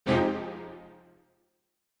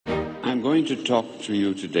I'm going to talk to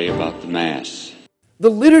you today about the Mass. The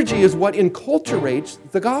liturgy is what enculturates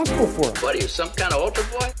the gospel for us. What are you, some kind of altar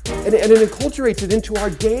boy? And it enculturates it into our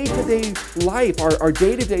day-to-day life, our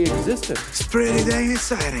day-to-day existence. It's pretty dang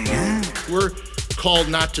exciting, huh? We're called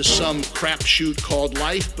not to some crapshoot called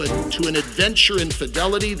life, but to an adventure in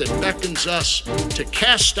fidelity that beckons us to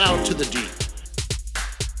cast out to the deep.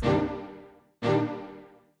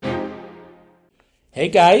 Hey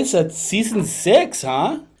guys, that's season 6,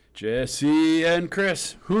 huh? Jesse and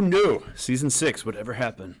Chris, who knew season 6 would ever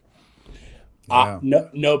happen? Yeah.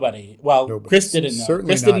 Nobody. Well, nobody. Chris didn't know.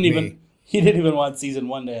 Certainly Chris didn't not even. me. He didn't even want season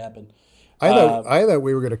 1 to happen. I thought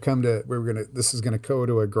we were going to come to. This is going to go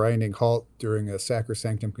to a grinding halt during a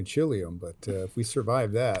Sacrosanctum Concilium. But if we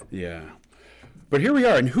survive that, yeah. But here we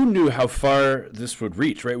are, and who knew how far this would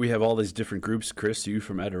reach, right? We have all these different groups. Chris, you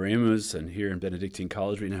from Adoramus, and here in Benedictine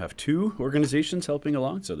College, we now have 2 organizations helping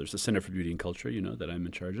along. So there's the Center for Beauty and Culture, that I'm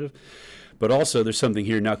in charge of. But also there's something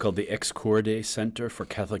here now called the Ex Corde Center for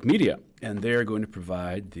Catholic Media. And they're going to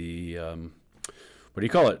provide the, what do you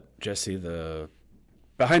call it, Jesse? The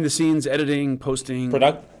behind-the-scenes editing, posting,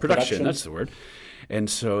 production. That's the word. And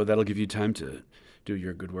so that'll give you time to do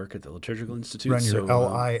your good work at the Liturgical Institute. Run your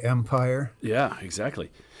LI empire. Yeah,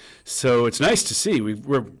 exactly. So it's nice to see.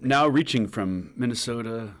 We're now reaching from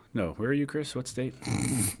Minnesota. No, where are you, Chris? What state?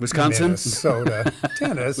 Wisconsin? Minnesota.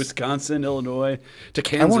 Tennis. Wisconsin, Illinois, to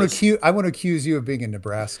Kansas. I want to accuse you of being in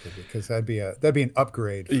Nebraska because that'd be an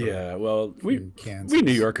upgrade. Yeah, well, we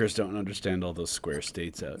New Yorkers don't understand all those square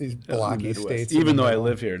states out. These blocky states. Even though I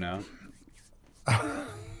live here now.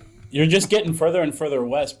 You're just getting further and further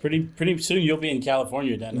west. Pretty soon you'll be in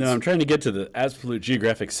California, Dennis. No, I'm trying to get to the absolute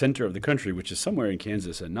geographic center of the country, which is somewhere in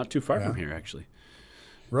Kansas and not too far from here, actually.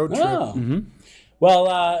 Road trip. Oh. Mm-hmm.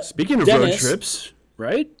 Well, speaking of Dennis, road trips,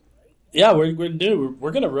 right? Yeah, we're going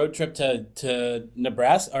to road trip to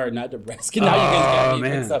Nebraska, or not Nebraska. Now you guys got me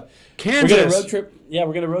mixed up. Kansas. We're going to road trip. Yeah,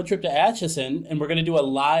 we're going to road trip to Atchison, and we're going to do a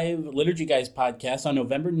live Liturgy Guys podcast on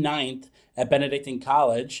November 9th at Benedictine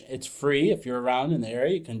College. It's free. If you're around in the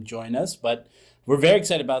area, you can join us. But we're very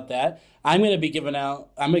excited about that. I'm going to give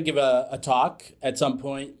a talk at some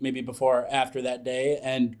point, maybe before or after that day.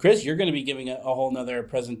 And Chris, you're going to be giving a whole nother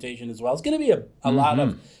presentation as well. It's going to be a lot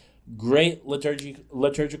of great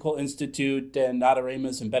liturgical institute and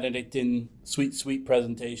Adoramus and Benedictine sweet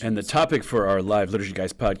presentations. And the topic for our live Liturgy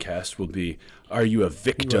Guys podcast will be, are you a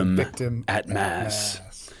victim, at Mass?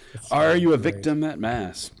 Are you a victim at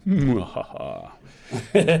Mass? And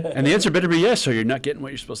the answer better be yes, or you're not getting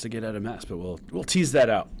what you're supposed to get out of Mass. But we'll tease that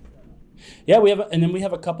out. Yeah, we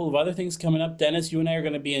have a couple of other things coming up. Dennis, you and I are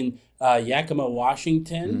going to be in Yakima,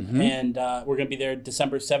 Washington, and we're going to be there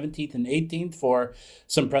December 17th and 18th for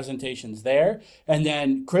some presentations there. And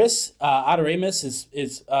then Chris, Adoramus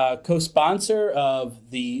is co-sponsor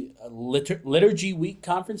of the Liturgy Week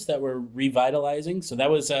conference that we're revitalizing. So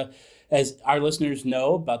that was as our listeners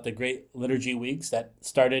know about the great liturgy weeks that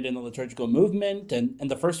started in the liturgical movement. And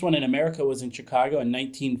the first one in America was in Chicago in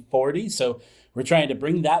 1940. So we're trying to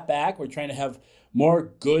bring that back. We're trying to have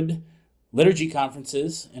more good liturgy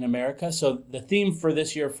conferences in America. So the theme for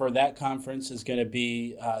this year for that conference is going to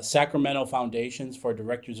be Sacramental Foundations for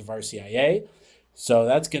Directors of RCIA. So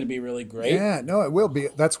that's going to be really great. Yeah, no, it will be.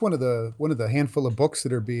 That's one of the handful of books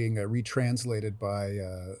that are being retranslated by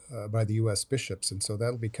the U.S. bishops, and so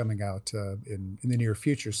that'll be coming out in the near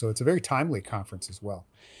future. So it's a very timely conference as well.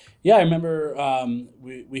 Yeah, I remember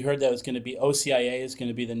we heard that it was going to be OCIA is going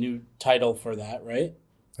to be the new title for that, right?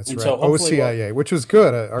 That's right. So OCIA, which was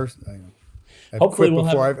good. I quit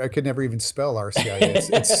before. I could never even spell RCIA.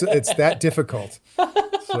 It's that difficult.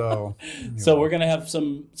 So we're going to have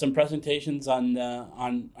some presentations on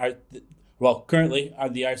currently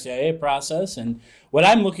the RCIA process, and what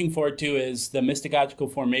I'm looking forward to is the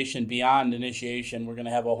mystagogical formation beyond initiation. We're going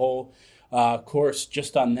to have a whole course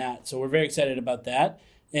just on that, so we're very excited about that.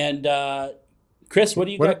 And Chris, what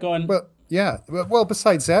do you got going? Well, yeah. Well,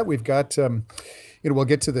 besides that, we've got we'll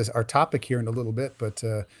get to our topic here in a little bit, but.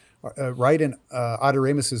 Right in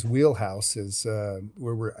Adoramus's wheelhouse is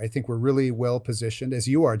where I think we're really well positioned, as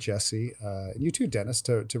you are, Jesse, and you too, Dennis,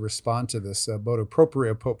 to respond to this motu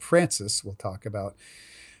proprio Pope Francis we'll talk about,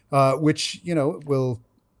 which will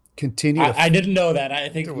continue. I didn't know that. I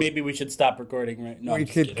think maybe we should stop recording right now. We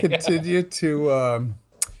could continue to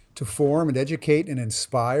form and educate and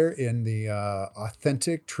inspire in the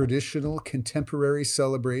authentic, traditional, contemporary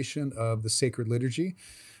celebration of the sacred liturgy.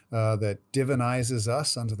 That divinizes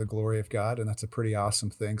us unto the glory of God, and that's a pretty awesome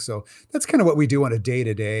thing. So that's kind of what we do on a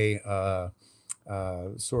day-to-day at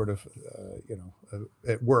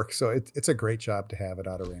work. So it's a great job to have at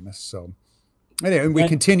Adoramus. So And we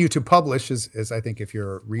continue to publish, as I think if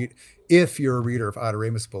you're a reader of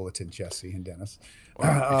Adoremus Bulletin, Jesse and Dennis,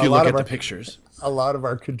 If you look at the pictures, a lot of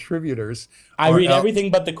our contributors, I read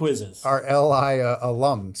everything but the quizzes. Are LI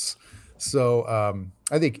alums. So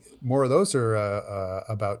I think more of those are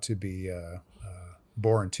about to be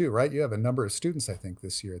born too, right? You have a number of students, I think,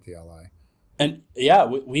 this year at the LI. And yeah,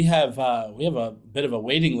 we have a bit of a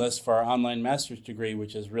waiting list for our online master's degree,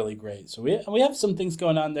 which is really great. So we have some things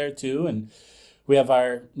going on there too, and we have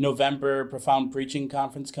our November Profound Preaching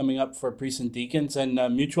Conference coming up for priests and deacons, and a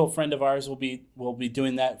mutual friend of ours will be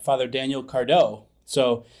doing that, Father Daniel Cardot.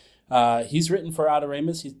 So he's written for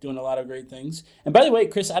Adoremus. He's doing a lot of great things. And by the way,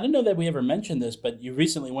 Chris, I don't know that we ever mentioned this, but you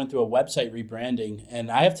recently went through a website rebranding,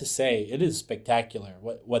 and I have to say it is spectacular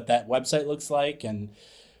what that website looks like. And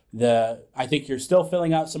I think you're still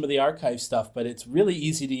filling out some of the archive stuff, but it's really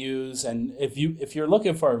easy to use. And if you're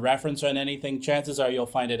looking for a reference on anything, chances are you'll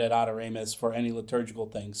find it at Adoremus for any liturgical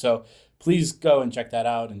thing. So please go and check that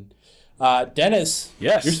out. And Dennis,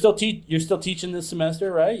 yes, you're still teaching this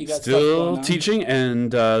semester, right? You got still teaching,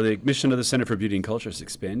 and the mission of the Center for Beauty and Culture is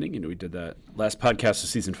expanding. We did that last podcast of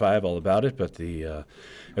season 5, all about it. But the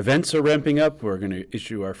events are ramping up. We're going to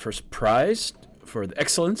issue our first prize for the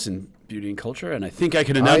excellence in beauty and culture, and I think I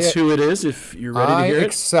can announce who it is if you're ready to hear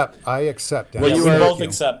it. I accept. Well, we both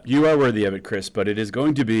accept. You are worthy of it, Chris, but it is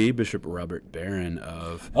going to be Bishop Robert Barron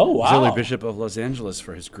of Auxiliary Bishop of Los Angeles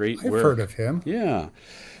for his great work. I've heard of him. Yeah.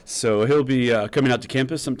 So he'll be coming out to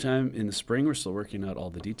campus sometime in the spring. We're still working out all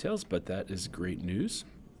the details, but that is great news.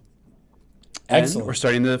 Excellent. And we're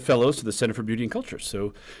starting the fellows to the Center for Beauty and Culture.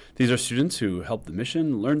 So these are students who help the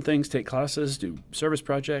mission, learn things, take classes, do service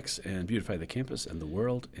projects, and beautify the campus and the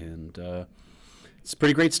world. And it's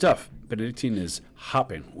pretty great stuff. Benedictine is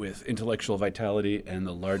hopping with intellectual vitality and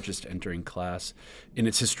the largest entering class in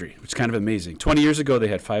its history, which is kind of amazing. 20 years ago, they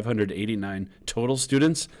had 589 total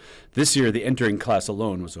students. This year, the entering class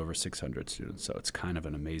alone was over 600 students. So it's kind of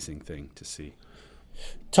an amazing thing to see.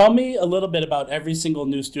 Tell me a little bit about every single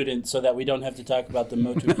new student so that we don't have to talk about the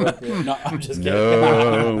motu proprio. No, I'm just kidding.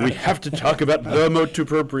 No, we have to talk about the motu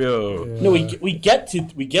proprio. Yeah. No, we get to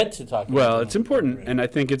talk about Well, it's important, and I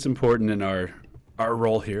think it's important in our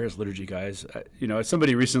role here as liturgy guys.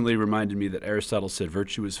 Somebody recently reminded me that Aristotle said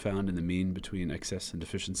virtue is found in the mean between excess and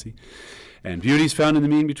deficiency, and beauty is found in the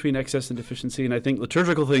mean between excess and deficiency, and I think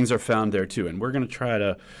liturgical things are found there too, and we're going to try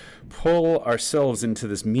to pull ourselves into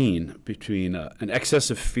this mean between an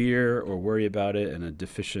excess of fear or worry about it and a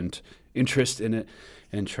deficient interest in it,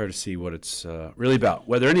 and try to see what it's really about.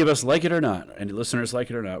 Whether any of us like it or not, any listeners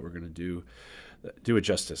like it or not, we're going to do it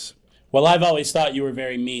justice. Well, I've always thought you were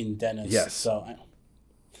very mean, Dennis. Yes. So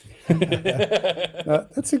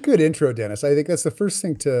that's a good intro, Dennis. I think that's the first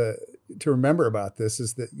thing to remember about this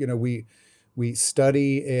is that we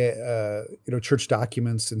study church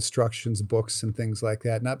documents, instructions, books, and things like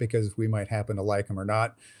that, not because we might happen to like them or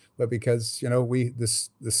not, but because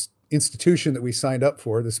this institution that we signed up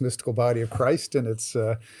for, this mystical body of Christ and its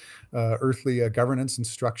earthly governance and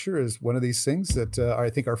structure, is one of these things that I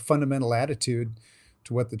think our fundamental attitude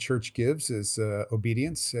to what the church gives is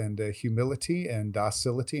obedience and humility and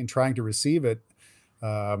docility, and trying to receive it,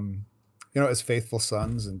 as faithful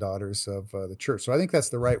sons and daughters of the church. So I think that's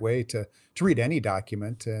the right way to read any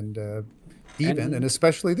document, and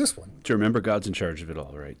especially this one. To remember God's in charge of it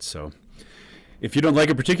all, right? So if you don't like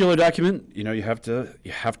a particular document, you have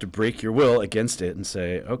to break your will against it and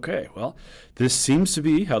say, okay, well, this seems to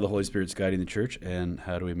be how the Holy Spirit's guiding the church, and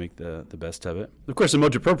how do we make the best of it? Of course, the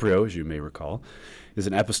motu proprio, as you may recall, is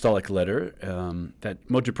an apostolic letter. That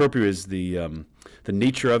motu proprio is the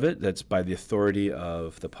nature of it. That's by the authority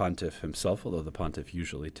of the pontiff himself, although the pontiff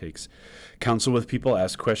usually takes counsel with people,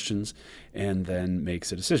 asks questions, and then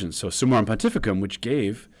makes a decision. So Summorum Pontificum, which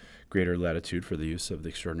gave greater latitude for the use of the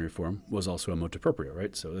extraordinary form, was also a motu proprio,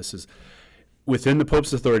 right? So this is within the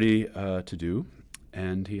Pope's authority to do,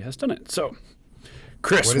 and he has done it. So,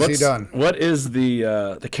 Chris, what has he done? What is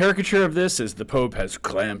the caricature of this? Is the Pope has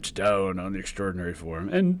clamped down on the extraordinary form,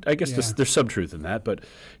 and I guess there's some truth in that, but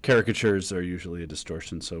caricatures are usually a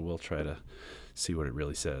distortion. So we'll try to see what it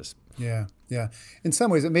really says. Yeah. In some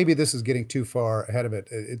ways, maybe this is getting too far ahead of it.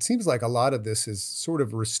 It seems like a lot of this is sort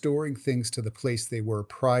of restoring things to the place they were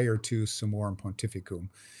prior to Summorum Pontificum.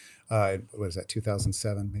 What is that,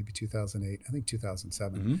 2007, maybe 2008? I think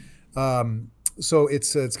 2007. Mm-hmm. So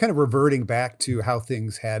it's kind of reverting back to how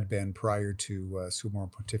things had been prior to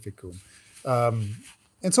Summorum Pontificum.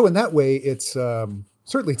 And so in that way, it's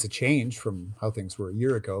certainly it's a change from how things were a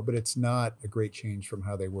year ago, but it's not a great change from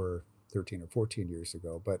how they were 13 or 14 years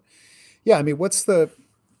ago. But yeah, I mean,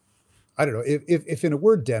 I don't know if in a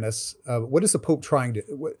word, Dennis, what is the Pope trying to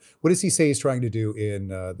what does he say he's trying to do in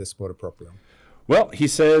this motu proprio? Well, he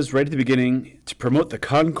says right at the beginning to promote the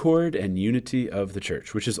concord and unity of the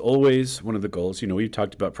church, which is always one of the goals. We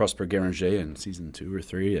talked about Prosper Guéranger in season 2 or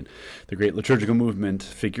 3, and the great liturgical movement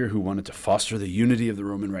figure who wanted to foster the unity of the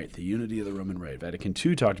Roman Rite, the unity of the Roman Rite. Vatican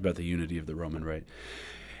II talked about the unity of the Roman Rite.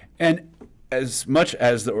 And as much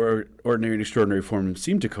as the ordinary and extraordinary forms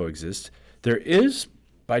seem to coexist, there is,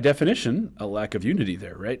 by definition, a lack of unity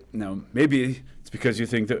there, right? Now, maybe it's because you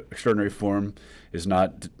think the extraordinary form is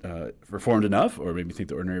not reformed enough, or maybe you think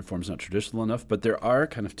the ordinary form is not traditional enough, but there are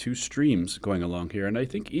kind of two streams going along here, and I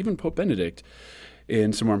think even Pope Benedict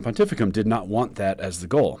in Summorum Pontificum did not want that as the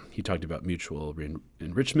goal. He talked about mutual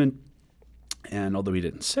enrichment, and although he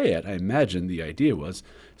didn't say it, I imagine the idea was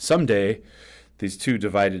someday these two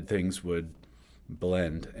divided things would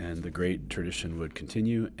blend, and the great tradition would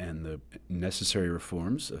continue, and the necessary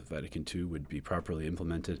reforms of Vatican II would be properly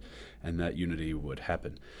implemented, and that unity would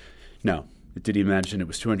happen. Now, did he imagine it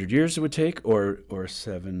was 200 years it would take, or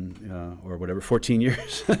 14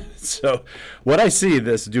 years? So what I see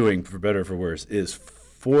this doing, for better or for worse, is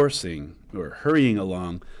forcing or hurrying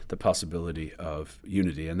along the possibility of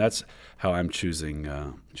unity, and that's how I'm choosing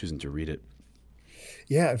to read it.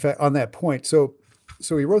 Yeah, in fact, on that point, so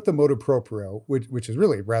he wrote the motu proprio, which is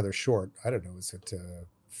really rather short. I don't know, is it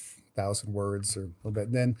 1,000 words or a little bit?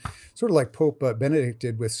 And then, sort of like Pope Benedict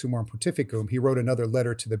did with Summorum Pontificum, he wrote another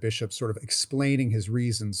letter to the bishops, sort of explaining his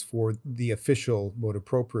reasons for the official motu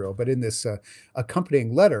proprio. But in this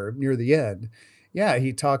accompanying letter near the end,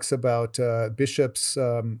 he talks about bishops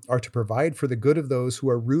are to provide for the good of those who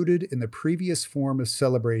are rooted in the previous form of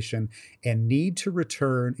celebration and need to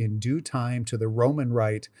return in due time to the Roman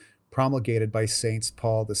Rite promulgated by Saints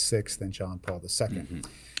Paul VI and John Paul II. Mm-hmm.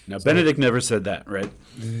 Now, Benedict never said that, right?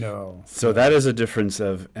 No. So that is a difference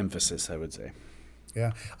of emphasis, I would say.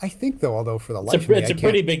 Yeah. I think, though, although for the life of me, it's a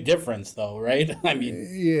pretty big difference, though, right? I mean,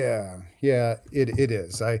 yeah, it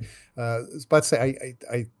is. I was about to say,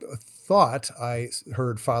 I thought I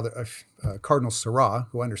heard Father Cardinal Sarah,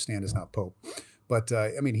 who I understand is not Pope, but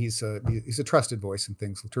I mean he's a trusted voice in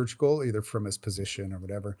things liturgical, either from his position or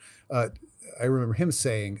whatever. I remember him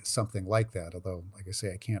saying something like that, although, like I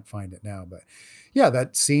say, I can't find it now. But yeah,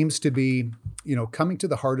 that seems to be, coming to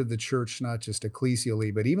the heart of the church, not just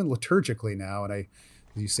ecclesially, but even liturgically now. And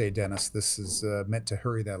as you say, Dennis, this is meant to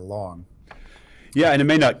hurry that along. Yeah, and it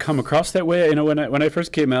may not come across that way. When I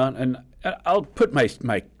first came out, and I'll put my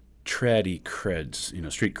traddy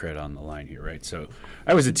creds, street cred on the line here, right? So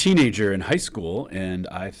I was a teenager in high school, and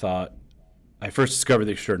I thought I first discovered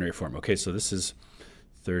the extraordinary form. Okay, so this is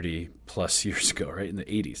 30 plus years ago, right, in the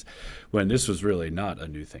 80s, when this was really not a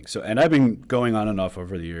new thing. So, and I've been going on and off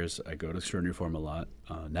over the years. I go to extraordinary form a lot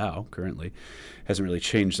now, currently. Hasn't really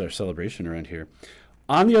changed our celebration around here.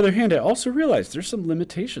 On the other hand, I also realized there's some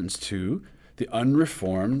limitations to the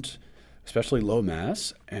unreformed, especially low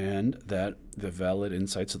mass, and that the valid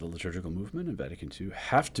insights of the liturgical movement in Vatican II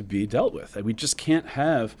have to be dealt with. And we just can't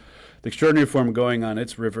have the extraordinary form going on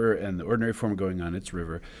its river and the ordinary form going on its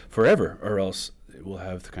river forever, or else we'll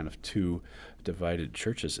have kind of two divided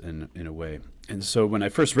churches in a way. And so when I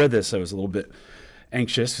first read this, I was a little bit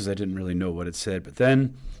anxious because I didn't really know what it said. But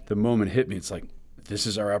then the moment hit me, it's like, this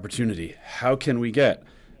is our opportunity. How can we get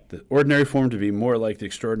the ordinary form to be more like the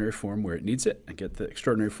extraordinary form where it needs it, and get the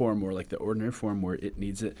extraordinary form more like the ordinary form where it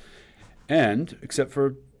needs it? And, except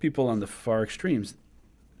for people on the far extremes,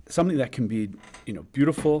 something that can be,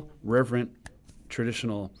 beautiful, reverent,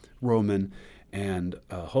 traditional, Roman, and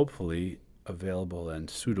hopefully available and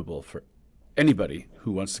suitable for anybody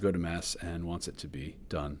who wants to go to Mass and wants it to be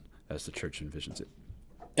done as the Church envisions it.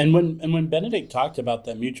 And when Benedict talked about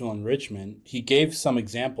that mutual enrichment, he gave some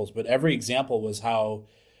examples, but every example was how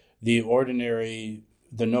the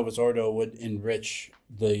Novus Ordo would enrich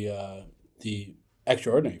the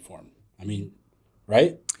extraordinary form. I mean,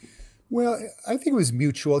 right? Well, I think it was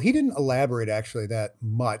mutual. He didn't elaborate actually that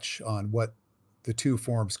much on what the two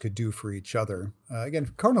forms could do for each other.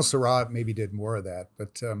 Again, Cardinal Sarah maybe did more of that,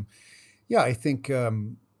 but I think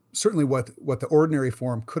certainly what the ordinary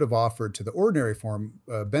form could have offered to the ordinary form,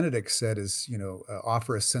 Benedict said, is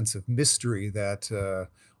offer a sense of mystery that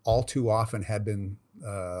all too often had been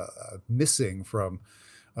missing from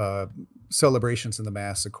celebrations in the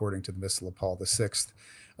Mass according to the Missal of Paul VI.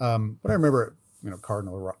 What I remember,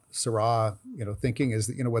 Cardinal Sarah, thinking is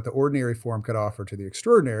that, what the ordinary form could offer to the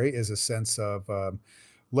extraordinary is a sense of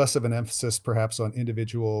less of an emphasis perhaps on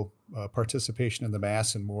individual participation in the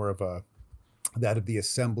Mass and more of that of the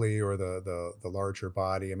assembly or the larger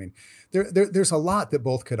body. I mean, there's a lot that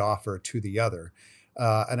both could offer to the other.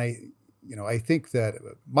 And I think that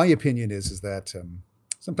my opinion is that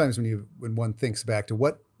sometimes when one thinks back to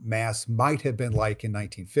what Mass might have been like in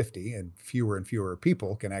 1950, and fewer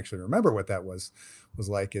people can actually remember what that was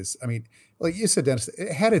like, like you said, Dennis,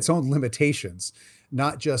 it had its own limitations,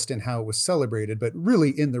 not just in how it was celebrated, but really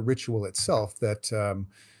in the ritual itself that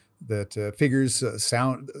figures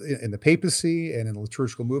sound in the papacy and in the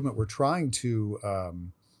liturgical movement were trying to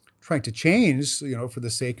change, for the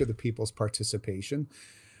sake of the people's participation.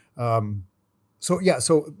 Both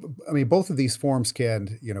of these forms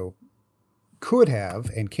could have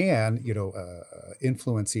and can,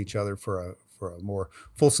 influence each other for a more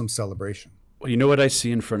fulsome celebration. Well, you know what I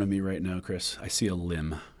see in front of me right now, Chris? I see a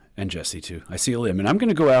limb, and Jesse too. I see a limb, and I'm going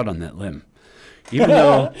to go out on that limb, even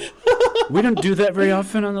though we don't do that very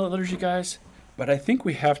often on the liturgy, guys. But I think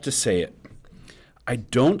we have to say it. I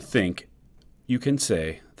don't think you can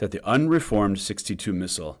say that the unreformed 62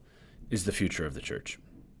 Missal is the future of the Church.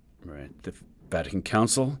 Right? The Vatican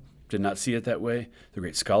Council did not see it that way. The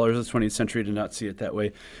great scholars of the 20th century did not see it that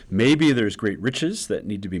way. Maybe there's great riches that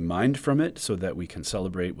need to be mined from it so that we can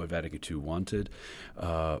celebrate what Vatican II wanted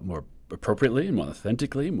more appropriately, more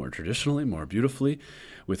authentically, more traditionally, more beautifully,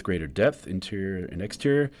 with greater depth, interior and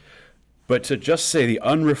exterior. But to just say the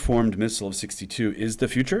unreformed Missal of 62 is the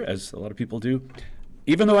future, as a lot of people do,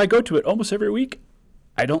 even though I go to it almost every week,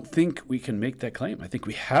 I don't think we can make that claim. I think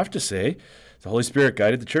we have to say the Holy Spirit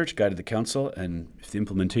guided the Church, guided the Council, and if the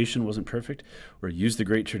implementation wasn't perfect, or used the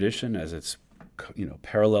great tradition as it's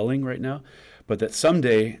paralleling right now, but that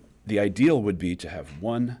someday the ideal would be to have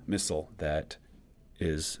one Missal that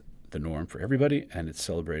is the norm for everybody, and it's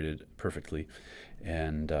celebrated perfectly.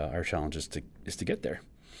 And our challenge is to get there.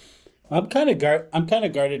 I'm kind of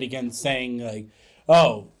guarded against saying like,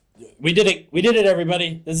 "Oh, we did it,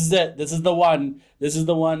 everybody. This is it. This is the one. This is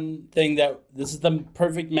the one thing this is the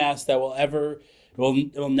perfect Mass that it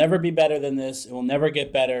will never be better than this. It will never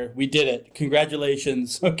get better. We did it.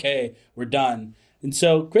 Congratulations. Okay, we're done." And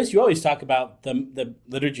so, Chris, you always talk about the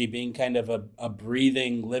liturgy being kind of a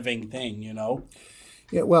breathing, living thing,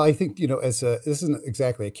 Yeah, well, I think, this isn't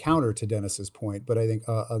exactly a counter to Dennis's point, but I think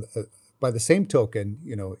by the same token,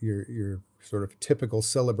 your sort of typical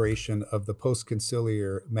celebration of the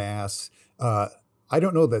post-conciliar Mass, I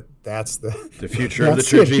don't know that that's the future of the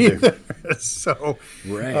Church either. So,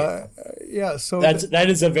 right. So that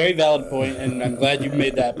is a very valid point, and I'm glad you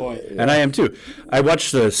made that point. And I am too. I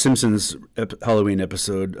watched the Simpsons Halloween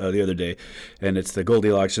episode the other day, and it's the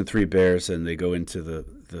Goldilocks and Three Bears, and they go into the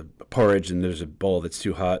porridge, and there's a bowl that's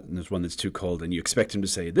too hot, and there's one that's too cold, and you expect him to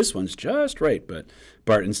say, "This one's just right," but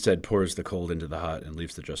Bart instead pours the cold into the hot and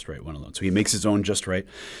leaves the just right one alone. So he makes his own just right.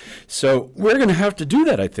 So we're going to have to do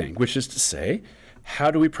that, I think, which is to say, how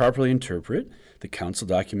do we properly interpret the council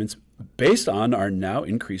documents based on our now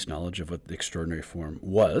increased knowledge of what the extraordinary form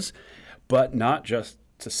was, but not just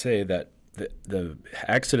to say that the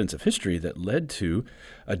accidents of history that led to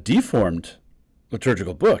a deformed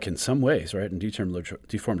liturgical book in some ways, right, and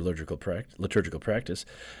deformed liturgical practice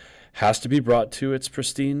has to be brought to its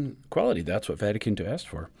pristine quality. That's what Vatican II asked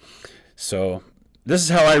for. So this is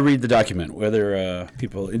how I read the document. Whether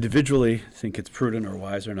people individually think it's prudent or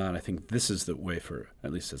wise or not, I think this is the way for,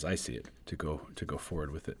 at least as I see it, to go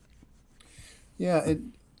forward with it. Yeah,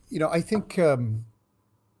 and I think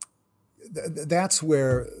that's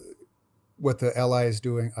where what the LI is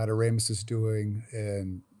doing, Adoremus is doing,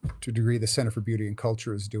 and to a degree the Center for Beauty and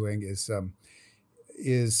Culture is doing is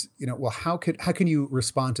how can you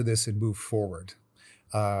respond to this and move forward?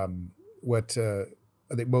 What I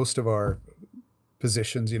think most of our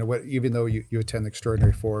positions, even though you attend the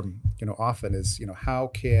extraordinary form, often is, how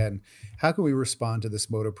can we respond to this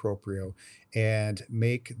motu proprio and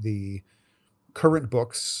make the current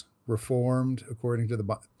books reformed according to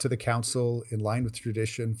the council, in line with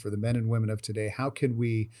tradition for the men and women of today? How can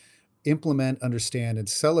we implement, understand, and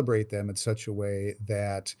celebrate them in such a way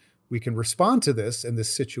that we can respond to this and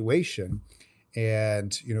this situation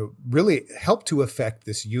and, really help to affect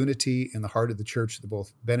this unity in the heart of the church that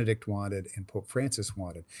both Benedict wanted and Pope Francis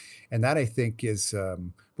wanted? And that, I think, is,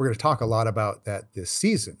 we're going to talk a lot about that this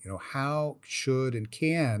season. How should and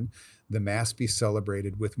can the Mass be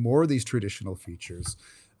celebrated with more of these traditional features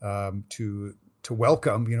to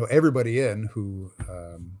welcome, everybody in who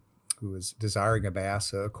is desiring a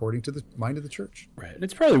Mass according to the mind of the Church. Right. And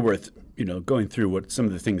it's probably worth, going through what some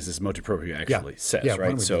of the things this motu proprio actually says,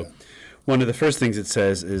 right? So one of the first things it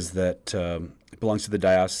says is that it belongs to the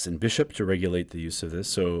diocesan bishop to regulate the use of this.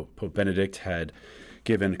 So Pope Benedict had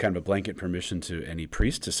given kind of a blanket permission to any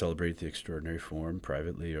priest to celebrate the extraordinary form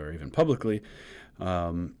privately or even publicly.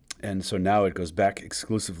 And so now it goes back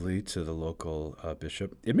exclusively to the local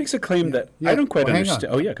bishop. It makes a claim that Yeah. I don't quite Well, hang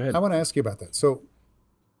understand. on. Oh, yeah, go ahead. I want to ask you about that. So,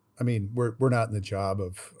 I mean, we're not in the job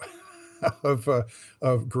of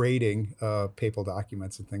of grading papal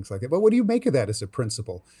documents and things like that. But what do you make of that as a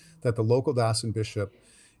principle, that the local diocesan bishop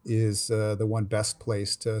is the one best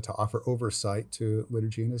placed to offer oversight to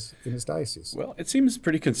liturgy in his diocese? Well, it seems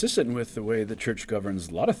pretty consistent with the way the church governs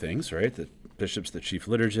a lot of things, right? The bishop's the chief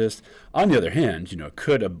liturgist. On the other hand,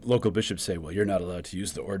 could a local bishop say, well, you're not allowed to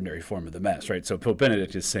use the ordinary form of the Mass, right? So Pope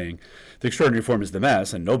Benedict is saying the extraordinary form is the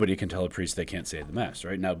Mass, and nobody can tell a priest they can't say the Mass,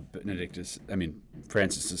 right? Now,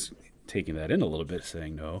 Francis is taking that in a little bit,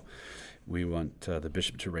 saying, no, we want the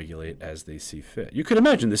bishop to regulate as they see fit. You could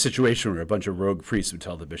imagine the situation where a bunch of rogue priests would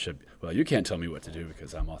tell the bishop, well, you can't tell me what to do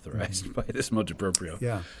because I'm authorized by this motu proprio.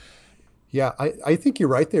 Yeah, I think you're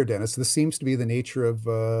right there, Dennis. This seems to be the nature of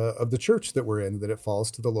the church that we're in, that it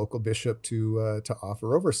falls to the local bishop to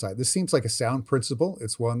offer oversight. This seems like a sound principle.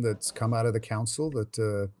 It's one that's come out of the council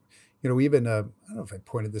that, even, I don't know if I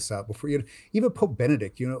pointed this out before, even Pope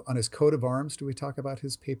Benedict, on his coat of arms, do we talk about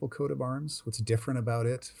his papal coat of arms? What's different about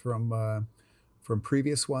it from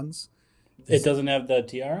previous ones? It doesn't have the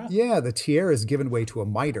tiara? Yeah, the tiara is given way to a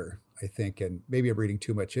mitre, I think, and maybe I'm reading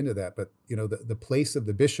too much into that, but the place of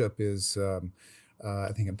the bishop is,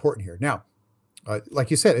 I think, important here. Now, like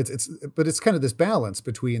you said, it's kind of this balance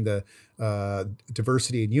between the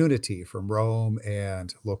diversity and unity from Rome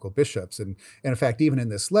and local bishops, and in fact, even in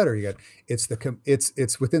this letter, you got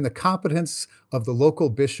it's within the competence of the local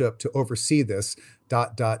bishop to oversee this ...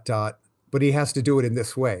 But he has to do it in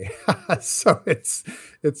this way. So it's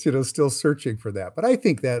still searching for that. But I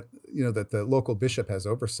think that that the local bishop has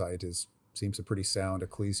oversight seems a pretty sound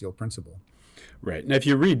ecclesial principle. Right. Now, if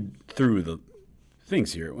you read through the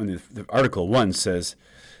things here, when the Article 1 says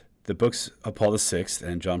the books of Paul VI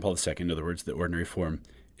and John Paul II, in other words, the ordinary form,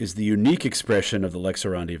 is the unique expression of the lex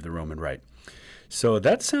orandi of the Roman Rite. So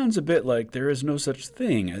that sounds a bit like there is no such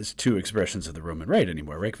thing as two expressions of the Roman Rite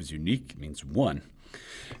anymore, right? Because unique means one.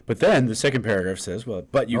 But then the second paragraph says, well,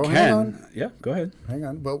 but you can. Hang on. Yeah, go ahead. Hang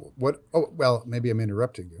on. Well, what? Oh, well, maybe I'm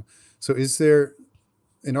interrupting you. So is there,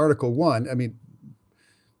 in Article 1,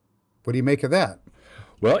 what do you make of that?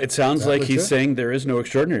 Well, it sounds like he's saying there is no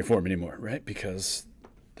extraordinary form anymore, right? Because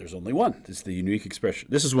there's only one. It's the unique expression.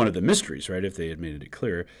 This is one of the mysteries, right, if they had made it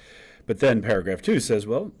clear. But then paragraph 2 says,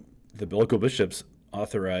 well, the local bishops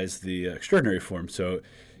authorize the extraordinary form. So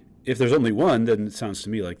if there's only one, then it sounds to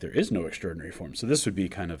me like there is no extraordinary form. So this would be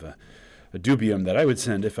kind of a dubium that I would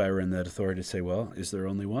send if I were in that authority to say, well, is there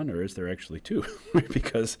only one or is there actually two?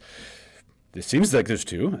 Because it seems like there's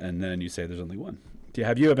two, and then you say there's only one. Do you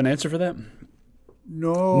have an answer for that?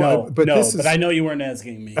 No, but I know you weren't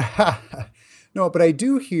asking me. No, but I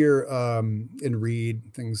do hear and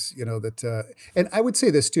read things, that, and I would say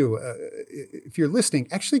this too, if you're listening,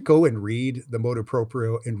 actually go and read the motu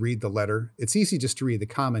proprio and read the letter. It's easy just to read the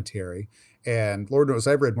commentary, and Lord knows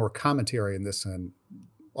I've read more commentary in this, and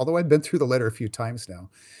although I've been through the letter a few times now,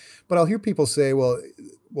 but I'll hear people say, well,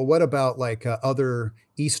 what about like other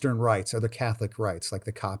Eastern rites, other Catholic rites, like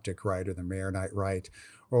the Coptic rite or the Maronite rite,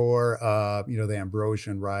 or the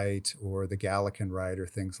Ambrosian rite or the Gallican rite or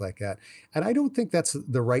things like that. And I don't think that's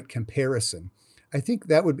the right comparison. I think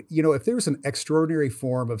that would, if there's an extraordinary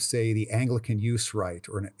form of, say, the Anglican use rite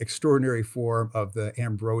or an extraordinary form of the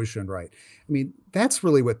Ambrosian rite, that's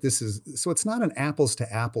really what this is. So it's not an apples to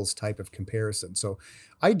apples type of comparison. So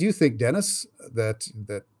I do think, Dennis, that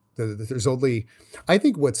there's only, I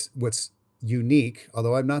think what's unique,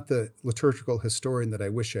 although I'm not the liturgical historian that I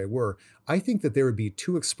wish I were, I think that there would be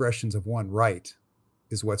two expressions of one rite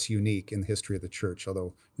is what's unique in the history of the church.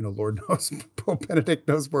 Although, Lord knows, Pope Benedict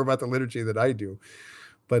knows more about the liturgy than I do.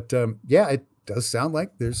 But it does sound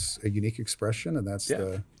like there's a unique expression, and that's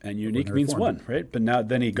and unique means form. One, right? But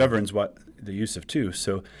then he governs the use of two.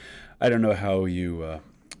 So I don't know how you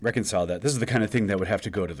reconcile that. This is the kind of thing that would have to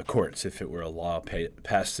go to the courts if it were a law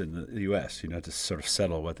passed in the U.S. To sort of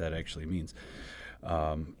settle what that actually means.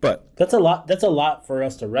 But that's a lot. That's a lot for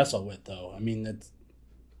us to wrestle with, though.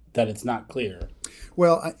 That it's not clear.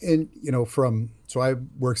 Well, so I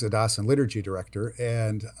work as a diocesan liturgy director,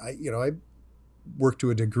 and I work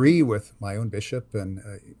to a degree with my own bishop and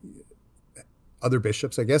other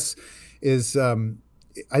bishops. I guess is.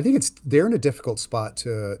 I think they're in a difficult spot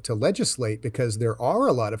to legislate because there are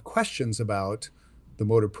a lot of questions about the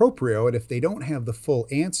motu proprio, and if they don't have the full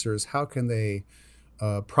answers, how can they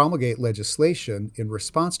promulgate legislation in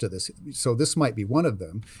response to this? So this might be one of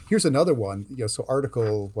them. Here's another one. So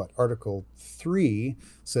Article 3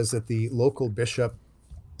 says that the local bishop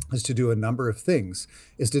is to do a number of things,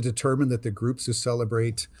 is to determine that the groups who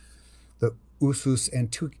celebrate usus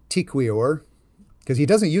antiquior, because he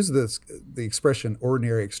doesn't use the expression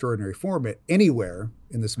ordinary, extraordinary form anywhere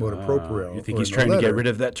in this motu proprio. You think he's trying to get rid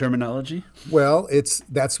of that terminology? Well,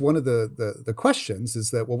 that's one of the questions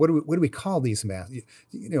is that, well, what do we call these mass?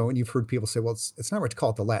 And you've heard people say, well, it's not right to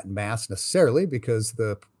call it the Latin Mass necessarily because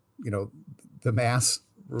the Mass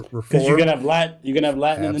reform. Because you're gonna have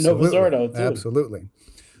Latin in the Novus Ordo too. Absolutely.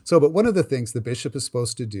 So, but one of the things the bishop is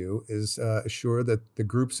supposed to do is assure that the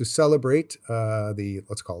groups who celebrate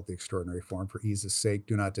let's call it the extraordinary form for ease's sake,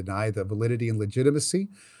 do not deny the validity and legitimacy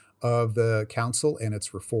of the council and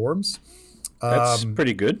its reforms. That's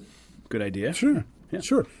pretty good. Good idea. Sure.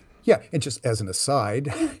 Yeah. And just as an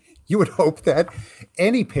aside, you would hope that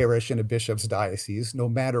any parish in a bishop's diocese, no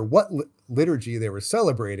matter what liturgy they were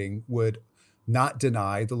celebrating, would not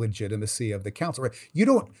deny the legitimacy of the council. Right?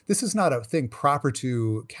 This is not a thing proper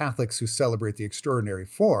to Catholics who celebrate the extraordinary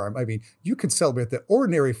form. I mean, you can celebrate the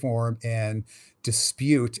ordinary form and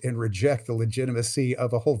dispute and reject the legitimacy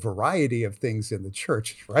of a whole variety of things in the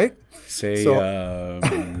church, right? Say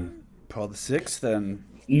Paul VI and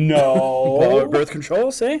no birth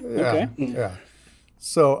control, say? Yeah, okay. Yeah.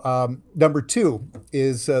 So number 2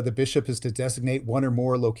 is the bishop is to designate one or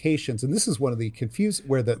more locations, and this is one of the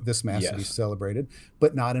where this mass to be celebrated,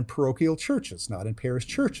 but not in parochial churches, not in parish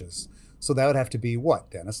churches. So that would have to be what,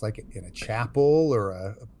 Dennis? Like in a chapel or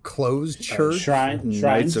a closed church? Shrine?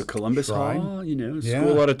 Knights of Columbus Hall,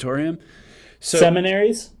 school auditorium. So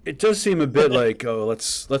seminaries? It does seem a bit like,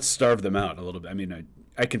 let's starve them out a little bit. I mean,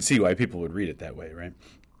 I can see why people would read it that way, right?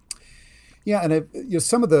 Yeah, and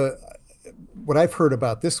some of what I've heard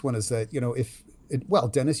about this one is that,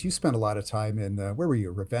 Dennis, you spent a lot of time in, where were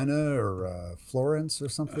you, Ravenna or Florence or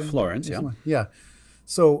something? Florence, yeah. Yeah.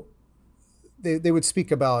 So they would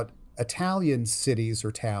speak about Italian cities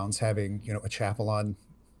or towns having, a chapel on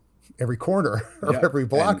every corner of every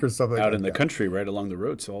block or something. Out in the country, right along the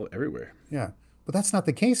roads, all everywhere. Yeah. But that's not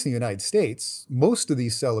the case in the United States. Most of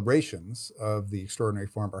these celebrations of the extraordinary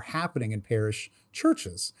form are happening in parish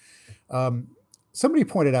churches. Somebody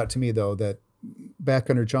pointed out to me, though, that back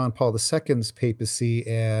under John Paul II's papacy,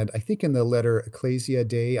 and I think in the letter Ecclesia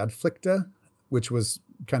Dei Adflicta, which was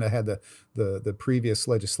kind of had the previous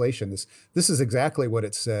legislation, this is exactly what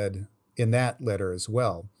it said in that letter as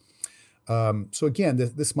well. So again,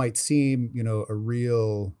 this might seem, a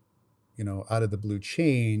real, out of the blue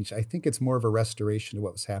change. I think it's more of a restoration to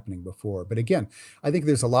what was happening before. But again, I think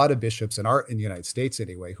there's a lot of bishops in the United States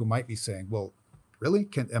anyway, who might be saying, well, really?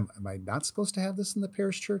 Am I not supposed to have this in the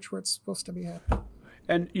parish church where it's supposed to be happening?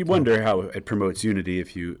 And you wonder how it promotes unity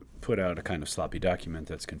if you put out a kind of sloppy document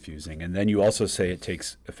that's confusing. And then you also say it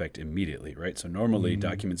takes effect immediately, right? So normally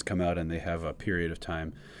documents come out and they have a period of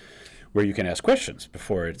time where you can ask questions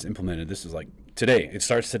before it's implemented. This is like today. It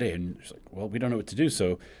starts today. And it's like, well, we don't know what to do.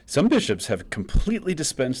 So some bishops have completely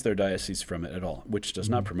dispensed their diocese from it at all, which does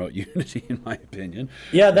not promote unity, in my opinion.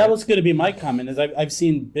 Yeah, that was going to be my comment, is I've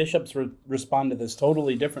seen bishops respond to this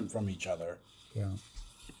totally different from each other. Yeah.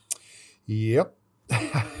 Yep.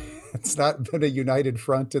 It's not been a united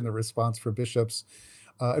front in the response for bishops.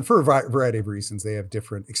 And for a variety of reasons, they have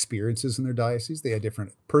different experiences in their diocese. They have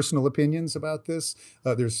different personal opinions about this.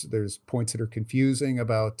 There's points that are confusing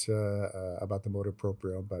about the motu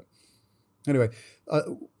proprio. But anyway,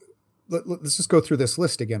 let's just go through this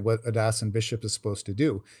list again. What a diocesan bishop is supposed to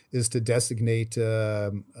do is to designate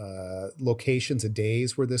locations and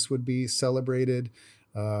days where this would be celebrated,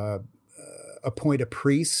 appoint a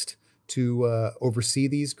priest to oversee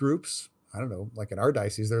these groups. I don't know, like in our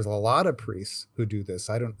diocese, there's a lot of priests who do this.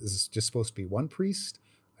 Is this just supposed to be one priest?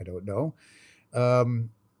 I don't know.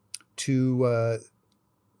 To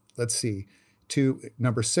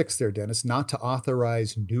number 6 there, Dennis, not to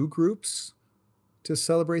authorize new groups to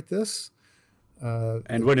celebrate this.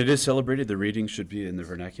 And when it is celebrated, the reading should be in the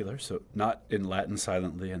vernacular, so not in Latin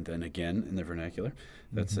silently and then again in the vernacular.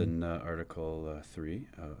 That's in Article 3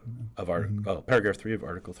 Paragraph 3 of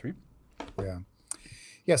Article 3. Yeah.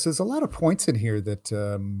 Yeah, so there's a lot of points in here that,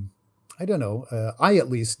 I don't know, I at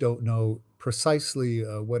least don't know precisely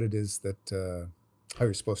what it is that, how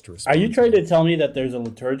you're supposed to respond. Are you trying to tell me that there's a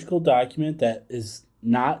liturgical document that is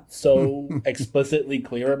not so explicitly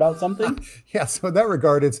clear about something? Yeah, so in that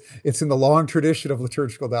regard, it's in the long tradition of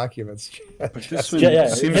liturgical documents. But this one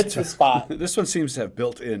hits the spot. This one seems to have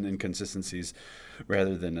built-in inconsistencies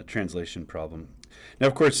rather than a translation problem. Now,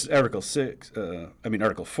 of course, Article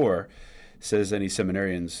 4 says any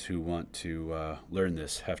seminarians who want to learn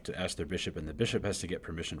this have to ask their bishop, and the bishop has to get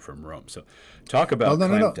permission from Rome. So talk about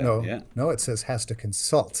No, it says has to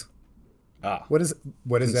consult. What does that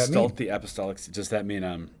mean? Consult the apostolic. Does that mean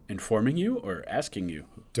I'm informing you or asking you?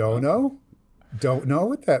 Don't know. don't know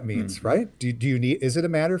what that means, right? Do you need? Is it a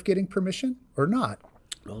matter of getting permission or not?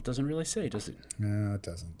 Well, it doesn't really say, does it? No, it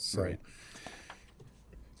doesn't. So. Right.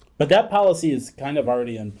 But that policy is kind of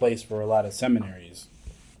already in place for a lot of seminaries.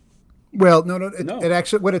 Well, no. No. It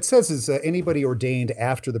actually, what it says is anybody ordained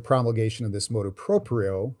after the promulgation of this motu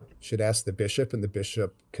proprio should ask the bishop, and the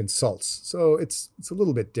bishop consults. So it's a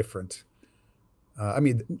little bit different.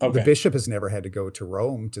 The bishop has never had to go to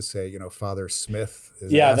Rome to say, Father Smith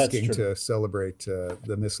is asking to celebrate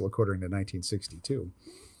the Missal according to 1962.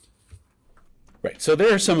 Right. So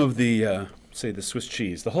there are some of the, say, the Swiss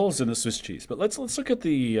cheese, the holes in the Swiss cheese. But let's look at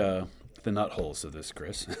the nut holes of this,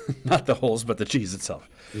 Chris. Not the holes, but the cheese itself.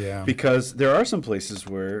 Yeah. Because there are some places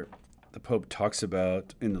where the Pope talks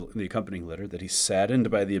about in the accompanying letter that he's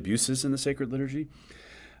saddened by the abuses in the sacred liturgy,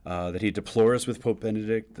 that he deplores with Pope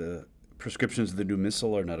Benedict the prescriptions of the new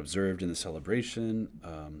missal are not observed in the celebration.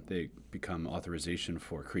 They become authorization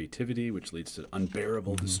for creativity, which leads to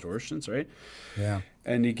unbearable distortions, right? Yeah.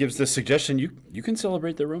 And he gives the suggestion you can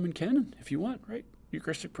celebrate the Roman canon if you want, right?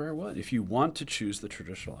 Eucharistic prayer, what? If you want to choose the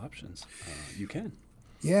traditional options, you can.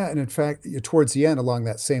 Yeah, and in fact, towards the end, along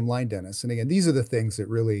that same line, Dennis, and again, these are the things that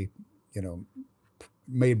really,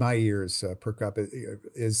 made my ears perk up,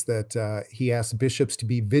 is that he asks bishops to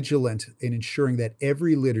be vigilant in ensuring that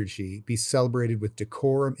every liturgy be celebrated with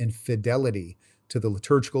decorum and fidelity to the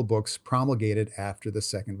liturgical books promulgated after the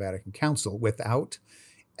Second Vatican Council, without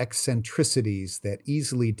eccentricities that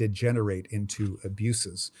easily degenerate into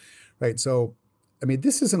abuses, right? So,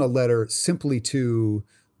 this isn't a letter simply to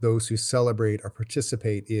those who celebrate or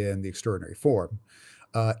participate in the extraordinary form.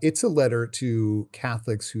 It's a letter to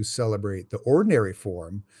Catholics who celebrate the ordinary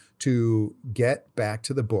form to get back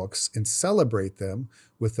to the books and celebrate them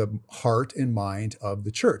with the heart and mind of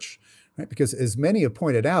the church, right? Because as many have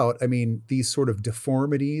pointed out, these sort of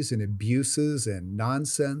deformities and abuses and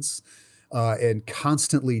nonsense and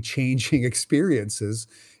constantly changing experiences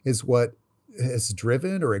is what has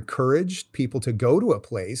driven or encouraged people to go to a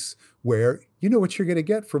place where you know what you're going to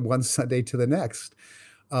get from one Sunday to the next.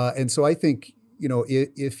 And so I think,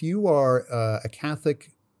 if you are a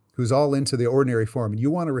Catholic who's all into the ordinary form and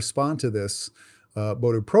you want to respond to this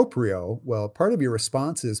motu proprio, well, part of your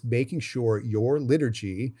response is making sure your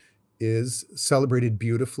liturgy is celebrated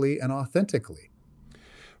beautifully and authentically.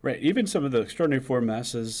 Right. Even some of the extraordinary form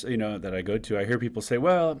masses, that I go to, I hear people say,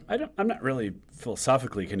 well, I'm not really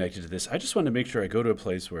philosophically connected to this. I just want to make sure I go to a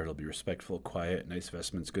place where it'll be respectful, quiet, nice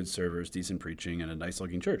vestments, good servers, decent preaching, and a nice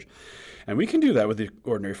looking church. And we can do that with the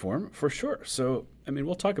ordinary form for sure. So,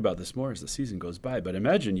 we'll talk about this more as the season goes by, but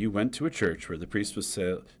imagine you went to a church where the priest was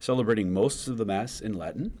celebrating most of the Mass in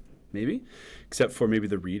Latin, maybe, except for maybe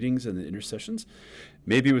the readings and the intercessions.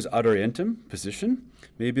 Maybe it was ad orientem position.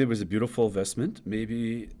 Maybe it was a beautiful vestment.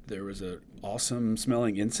 Maybe there was an awesome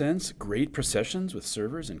smelling incense, great processions with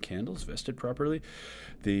servers and candles vested properly.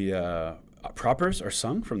 The propers are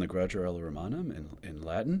sung from the Graduale Romanum in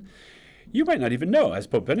Latin. You might not even know, as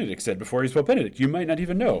Pope Benedict said before he's Pope Benedict, you might not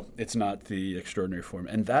even know it's not the extraordinary form.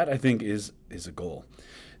 And that, I think, is a goal,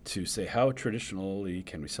 to say how traditionally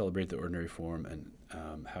can we celebrate the ordinary form, and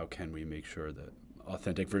how can we make sure that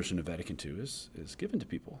authentic version of Vatican II is given to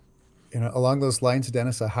people. Along those lines,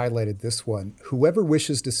 Dennis, I highlighted this one. Whoever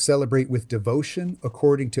wishes to celebrate with devotion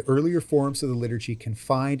according to earlier forms of the liturgy can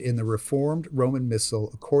find in the Reformed Roman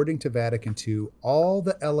Missal, according to Vatican II, all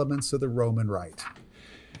the elements of the Roman rite.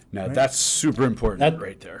 Now, that's super important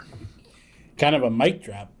right there. Kind of a mic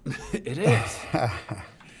drop. It is.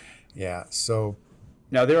 Yeah, so...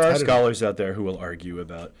 Now, there are scholars out there who will argue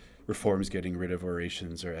about reforms getting rid of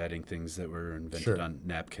orations or adding things that were invented on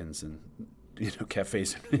napkins and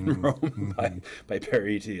cafes in Rome by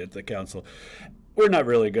Pariti at the council. We're not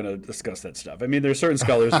really going to discuss that stuff. There are certain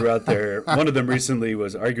scholars who are out there. One of them recently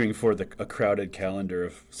was arguing for a crowded calendar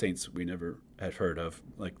of saints we never had heard of,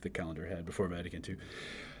 like the calendar had before Vatican II.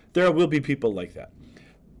 There will be people like that.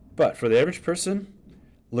 But for the average person,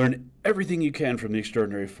 learn everything you can from the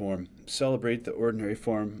extraordinary form. Celebrate the ordinary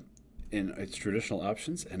form in its traditional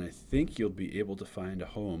options, and I think you'll be able to find a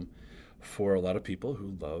home for a lot of people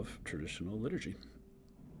who love traditional liturgy.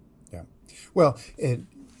 Yeah. Well,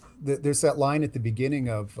 there's that line at the beginning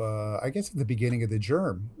of, at the beginning of the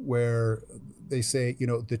Germ, where they say,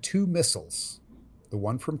 the two missals, the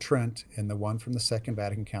one from Trent and the one from the Second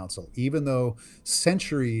Vatican Council, even though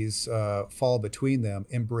centuries fall between them,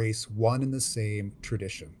 embrace one and the same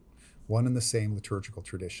tradition, one and the same liturgical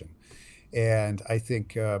tradition. And I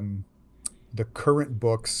think the current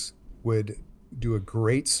books would do a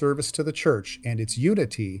great service to the church and its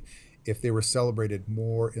unity if they were celebrated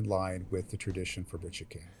more in line with the tradition for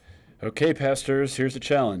King. Okay, pastors, here's a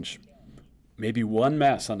challenge. Maybe one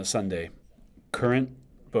Mass on a Sunday. current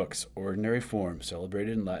books, ordinary form,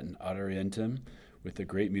 celebrated in Latin, ad orientem, with the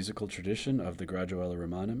great musical tradition of the Graduale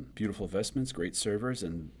Romanum, beautiful vestments, great servers,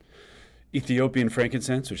 and Ethiopian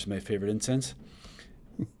frankincense, which is my favorite incense,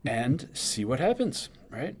 and see what happens,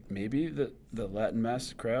 right? Maybe the Latin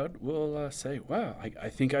Mass crowd will say, wow, I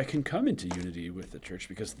think I can come into unity with the church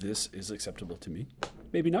because this is acceptable to me.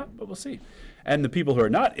 Maybe not, but we'll see. And the people who are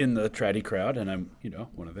not in the traddy crowd, and I'm,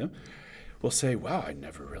 one of them, will say, wow, I've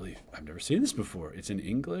never seen this before. It's in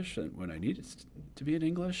English, and when I need it to be in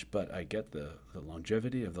English, but I get the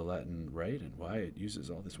longevity of the Latin rite and why it uses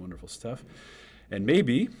all this wonderful stuff. And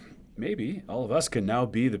maybe all of us can now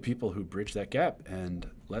be the people who bridge that gap and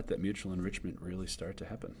let that mutual enrichment really start to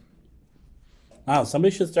happen. Wow,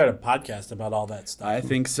 somebody should start a podcast about all that stuff. I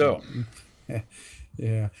think so.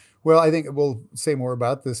 Yeah. Well, I think we'll say more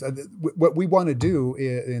about this. What we want to do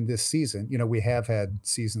in this season, we have had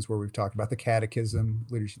seasons where we've talked about the catechism,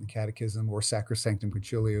 liturgy of the catechism, or Sacrosanctum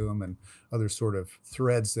Concilium, and other sort of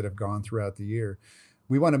threads that have gone throughout the year.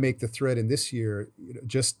 We want to make the thread in this year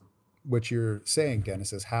just what you're saying,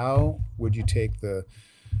 Dennis, is how would you take the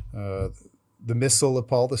Missal of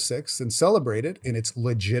Paul VI and celebrate it in its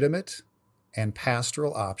legitimate and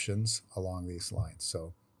pastoral options along these lines.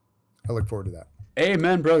 So I look forward to that.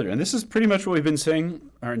 Amen, brother. And this is pretty much what we've been saying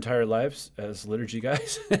our entire lives as liturgy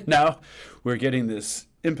guys. Now we're getting this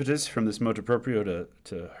impetus from this motu proprio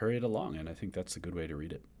to hurry it along, and I think that's a good way to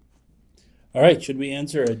read it. All right, should we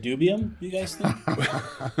answer a dubium, you guys think?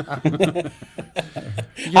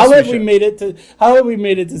 Yes, How have we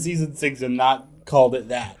made it to season 6 and not called it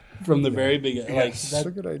that from the very beginning? That's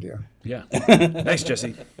a good idea. Yeah. Thanks,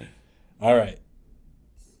 Jesse. All right.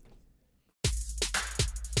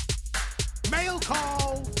 Mail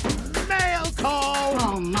call! Mail call!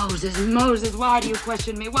 Oh, Moses, why do you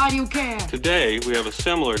question me? Why do you care? Today, we have a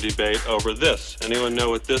similar debate over this. Anyone know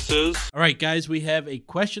what this is? All right, guys, we have a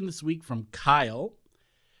question this week from Kyle.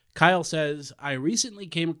 Kyle says, I recently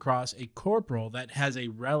came across a corporal that has a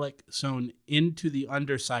relic sewn into the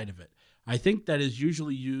underside of it. I think that is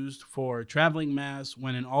usually used for traveling mass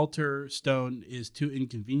when an altar stone is too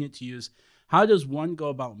inconvenient to use. How does one go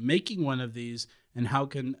about making one of these, and how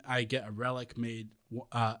can I get a relic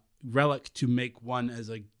to make one as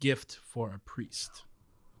a gift for a priest?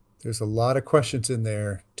 There's a lot of questions in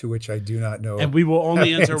there to which I do not know. And we will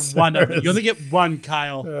only answer one of them. You only get one,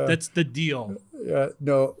 Kyle. That's the deal.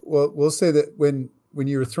 No, well, we'll say that when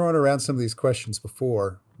you were throwing around some of these questions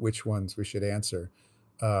before, which ones we should answer,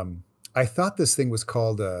 I thought this thing was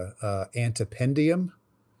called a antipendium,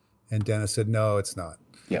 and Dennis said, no, it's not.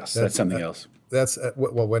 Yes, that's something else. That's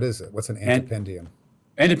what is it? What's an antipendium?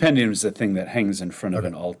 Antipendium is the thing that hangs in front of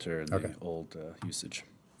an altar in the old usage.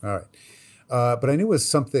 All right. But I knew it was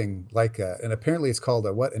something like and apparently it's called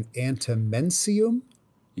an antimencium?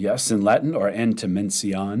 Yes, in Latin, or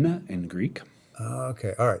antimencion in Greek.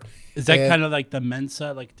 Okay, all right. Is that kind of like the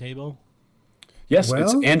mensa, like table? Yes,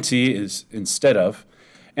 it's anti is instead of.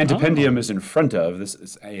 Antipendium is in front of. This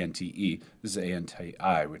is A-N-T-E. This is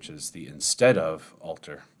A-N-T-I, which is the instead of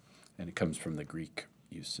altar. And it comes from the Greek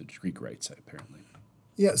usage, Greek rites, apparently.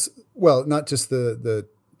 Yes. Well, not just the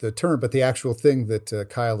term, but the actual thing that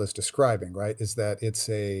Kyle is describing, right, is that it's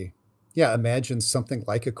imagine something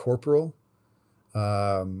like a corporal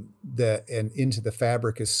and into the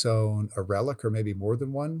fabric is sewn a relic, or maybe more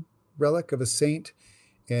than one relic of a saint.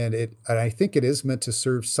 And I think it is meant to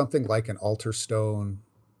serve something like an altar stone.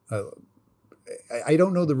 I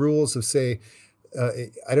don't know the rules of, say,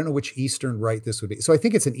 I don't know which Eastern rite this would be. So I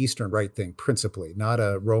think it's an Eastern rite thing, principally, not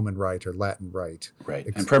a Roman rite or Latin rite. Right,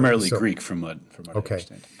 and primarily Greek from what I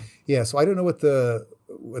understand. Yeah, so I don't know what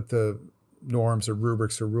the norms or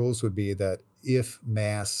rubrics or rules would be that if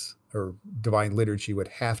Mass or Divine Liturgy would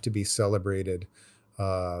have to be celebrated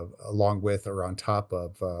along with or on top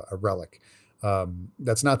of a relic.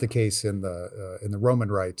 That's not the case in the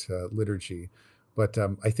Roman Rite liturgy, but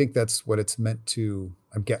I think that's what it's meant to.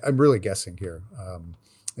 I'm really guessing here,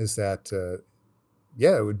 is that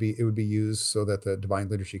it would be used so that the Divine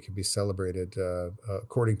Liturgy can be celebrated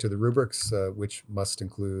according to the rubrics, which must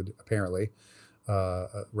include apparently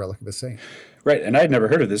a relic of a saint. Right, and I had never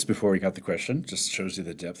heard of this before we got the question. Just shows you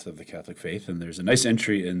the depth of the Catholic faith, and there's a nice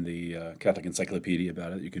entry in the Catholic Encyclopedia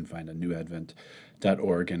about it. You can find on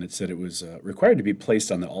newadvent.org, and it said it was required to be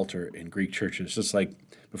placed on the altar in Greek churches, just like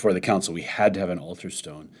before the council, we had to have an altar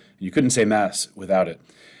stone. And you couldn't say Mass without it.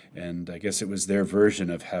 And I guess it was their version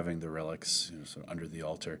of having the relics sort of under the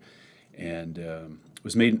altar. And it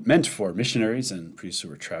was meant for missionaries and priests who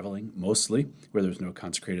were traveling, mostly, where there was no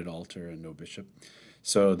consecrated altar and no bishop.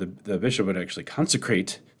 So the bishop would actually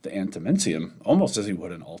consecrate the antimencium almost as he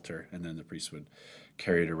would an altar, and then the priest would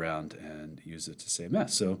carry it around and use it to say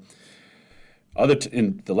Mass. So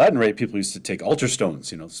in the Latin Rite, people used to take altar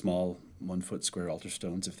stones, small 1 foot square altar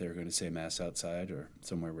stones if they were going to say Mass outside or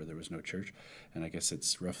somewhere where there was no church. And I guess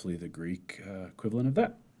it's roughly the Greek equivalent of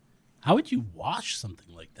that. How would you wash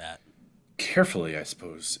something like that? Carefully, I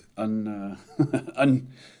suppose.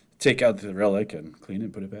 Take out the relic and clean it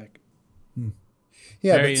and put it back.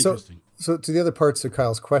 Yeah, Very interesting. So to the other parts of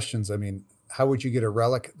Kyle's questions, I mean, how would you get a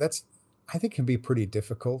relic? I think can be pretty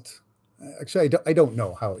difficult. Actually, I don't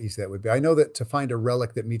know how easy that would be. I know that to find a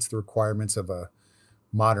relic that meets the requirements of a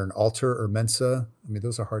modern altar or mensa, I mean,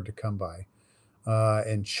 those are hard to come by.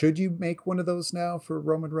 And should you make one of those now for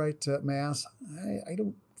Roman Rite Mass? I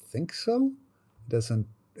don't think so. It doesn't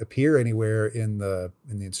appear anywhere in the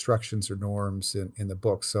instructions or norms in the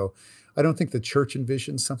book. So I don't think the church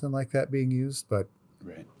envisions something like that being used. But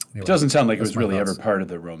right, anyway, it doesn't sound like it was really ever part of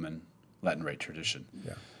the Roman Latin Rite tradition.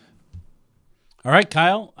 Yeah. All right,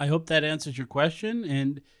 Kyle, I hope that answers your question.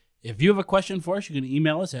 And if you have a question for us, you can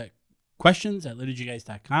email us at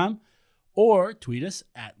questions@liturgyguys.com or tweet us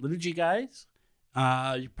at liturgyguys.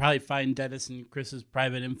 You probably find Dennis and Chris's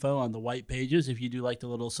private info on the white pages if you do like the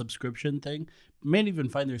little subscription thing. You may even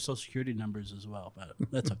find their social security numbers as well, but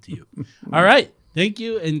that's up to you. All right, thank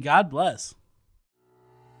you, and God bless.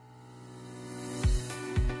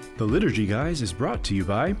 The Liturgy Guys is brought to you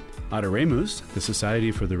by Adoremus, the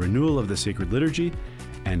Society for the Renewal of the Sacred Liturgy,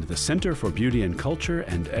 and the Center for Beauty and Culture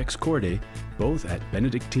and Ex Corde, both at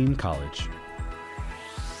Benedictine College.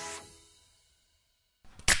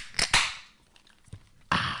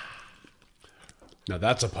 Now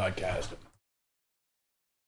that's a podcast.